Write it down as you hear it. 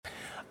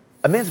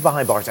A man's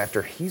behind bars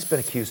after he's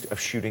been accused of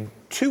shooting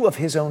two of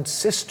his own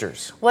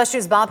sisters. West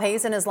 2's Bob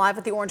Hazen is live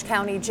at the Orange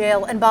County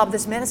Jail. And Bob,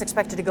 this man is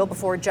expected to go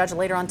before a judge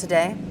later on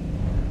today.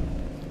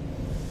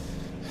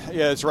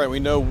 Yeah, that's right. We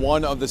know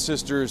one of the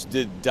sisters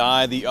did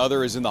die. The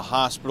other is in the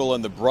hospital,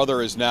 and the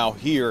brother is now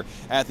here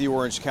at the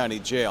Orange County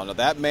Jail. Now,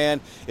 that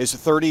man is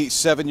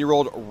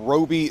 37-year-old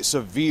Roby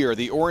Severe.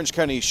 The Orange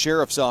County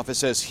Sheriff's Office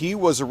says he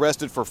was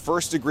arrested for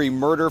first-degree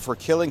murder for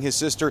killing his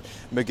sister,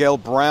 Miguel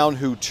Brown,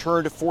 who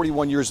turned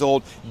 41 years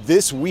old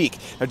this week.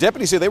 Now,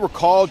 deputies say they were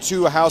called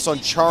to a house on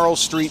Charles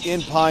Street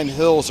in Pine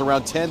Hills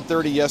around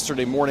 10:30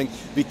 yesterday morning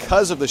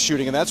because of the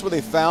shooting, and that's where they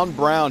found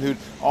Brown, who'd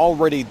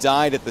already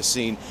died at the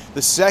scene.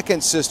 The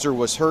second sister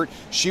was hurt.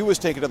 She was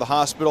taken to the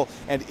hospital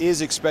and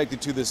is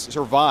expected to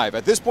survive.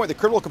 At this point, the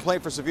criminal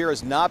complaint for Severe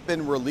has not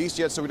been released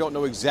yet, so we don't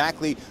know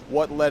exactly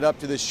what led up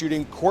to this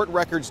shooting. Court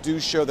records do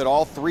show that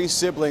all three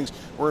siblings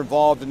were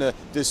involved in a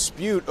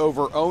dispute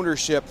over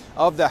ownership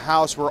of the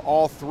house where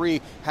all three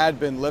had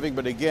been living.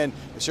 But again,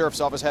 the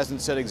sheriff's office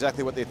hasn't said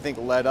exactly what they think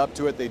led up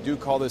to it. They do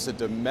call this a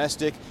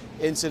domestic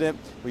incident.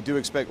 We do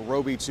expect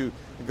Roby to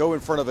go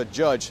in front of a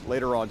judge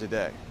later on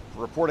today.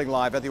 Reporting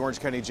live at the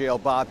Orange County Jail,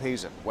 Bob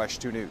Hazen, West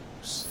 2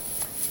 News.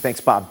 Thanks,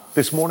 Bob.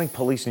 This morning,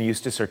 police in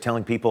Eustis are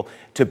telling people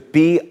to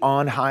be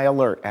on high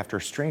alert after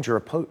a stranger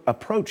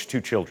approached two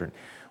children.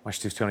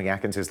 West 2's Tony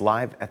Atkins is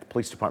live at the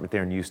police department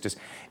there in Eustis.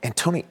 And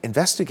Tony,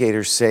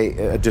 investigators say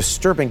a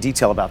disturbing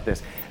detail about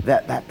this,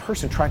 that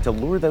person tried to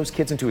lure those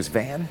kids into his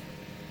van.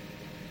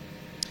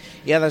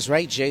 Yeah, that's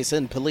right,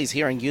 Jason. Police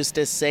here in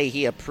Eustis say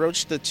he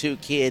approached the two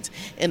kids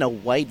in a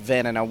white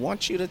van, and I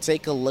want you to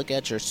take a look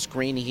at your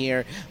screen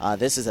here.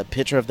 This is a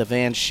picture of the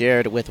van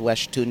shared with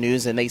West 2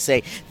 News, and they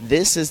say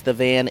this is the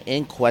van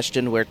in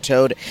question. We're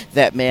told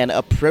that man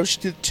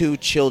approached the two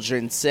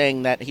children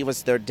saying that he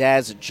was their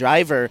dad's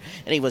driver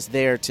and he was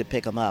there to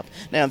pick them up.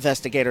 Now,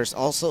 investigators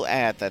also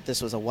add that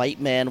this was a white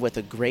man with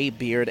a gray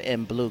beard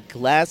and blue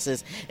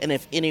glasses, and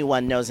if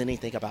anyone knows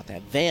anything about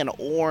that van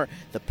or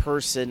the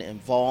person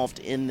involved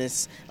in this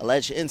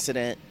alleged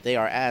incident, they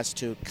are asked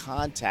to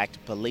contact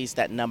police.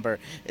 That number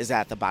is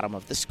at the bottom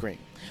of the screen.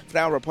 For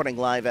now, reporting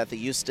live at the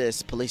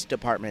Eustis Police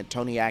Department,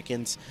 Tony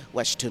Atkins,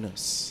 West 2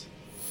 News.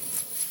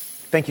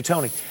 Thank you,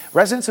 Tony.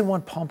 Residents in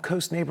one Palm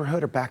Coast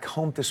neighborhood are back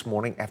home this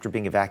morning after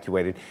being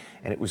evacuated,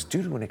 and it was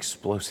due to an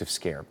explosive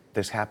scare.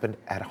 This happened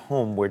at a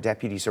home where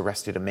deputies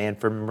arrested a man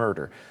for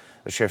murder.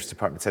 The Sheriff's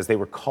Department says they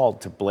were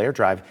called to Blair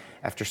Drive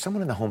after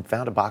someone in the home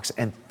found a box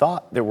and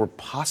thought there were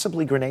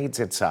possibly grenades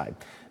inside.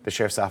 The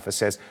Sheriff's Office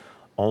says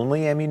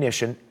only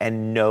ammunition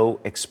and no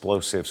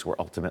explosives were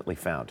ultimately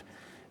found.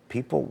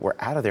 People were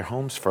out of their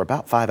homes for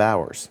about 5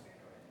 hours.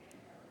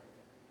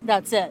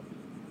 That's it.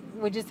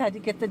 We just had to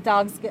get the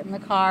dogs, get in the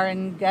car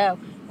and go.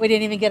 We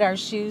didn't even get our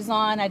shoes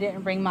on. I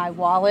didn't bring my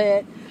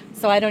wallet,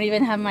 so I don't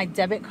even have my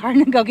debit card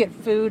to go get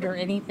food or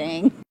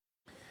anything.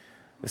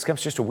 This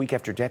comes just a week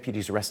after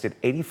deputies arrested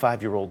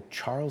 85-year-old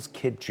Charles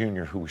Kidd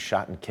Jr., who was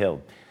shot and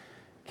killed.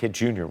 Kidd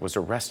Jr. was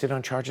arrested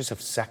on charges of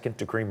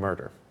second-degree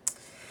murder.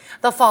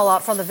 The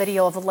fallout from the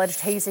video of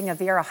alleged hazing of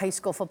Viera High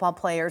School football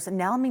players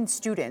now means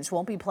students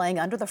won't be playing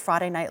under the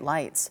Friday night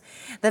lights.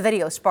 The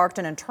video sparked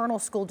an internal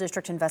school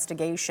district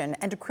investigation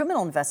and a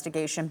criminal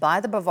investigation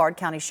by the Brevard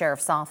County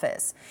Sheriff's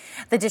Office.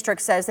 The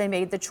district says they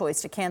made the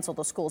choice to cancel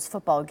the school's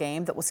football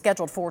game that was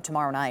scheduled for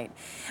tomorrow night.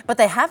 But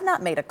they have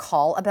not made a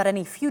call about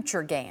any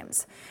future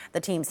games.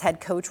 The team's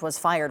head coach was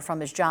fired from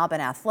his job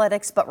in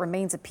athletics but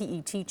remains a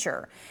PE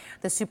teacher.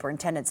 The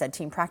superintendent said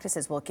team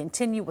practices will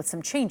continue with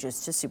some changes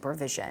to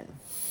supervision.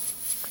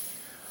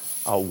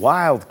 A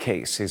wild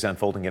case is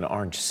unfolding in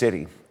Orange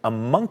City. A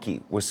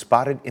monkey was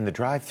spotted in the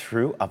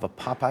drive-thru of a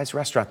Popeyes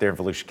restaurant there in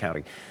Volusia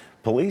County.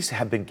 Police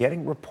have been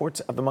getting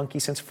reports of the monkey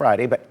since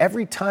Friday, but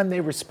every time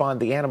they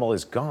respond, the animal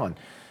is gone.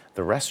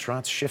 The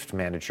restaurant's shift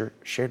manager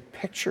shared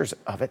pictures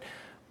of it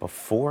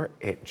before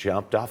it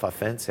jumped off a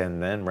fence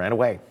and then ran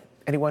away.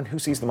 Anyone who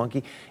sees the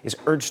monkey is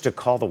urged to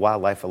call the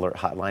Wildlife Alert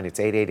Hotline. It's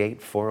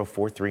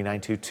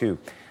 888-404-3922.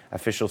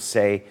 Officials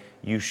say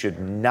you should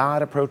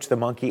not approach the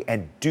monkey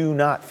and do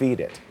not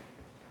feed it.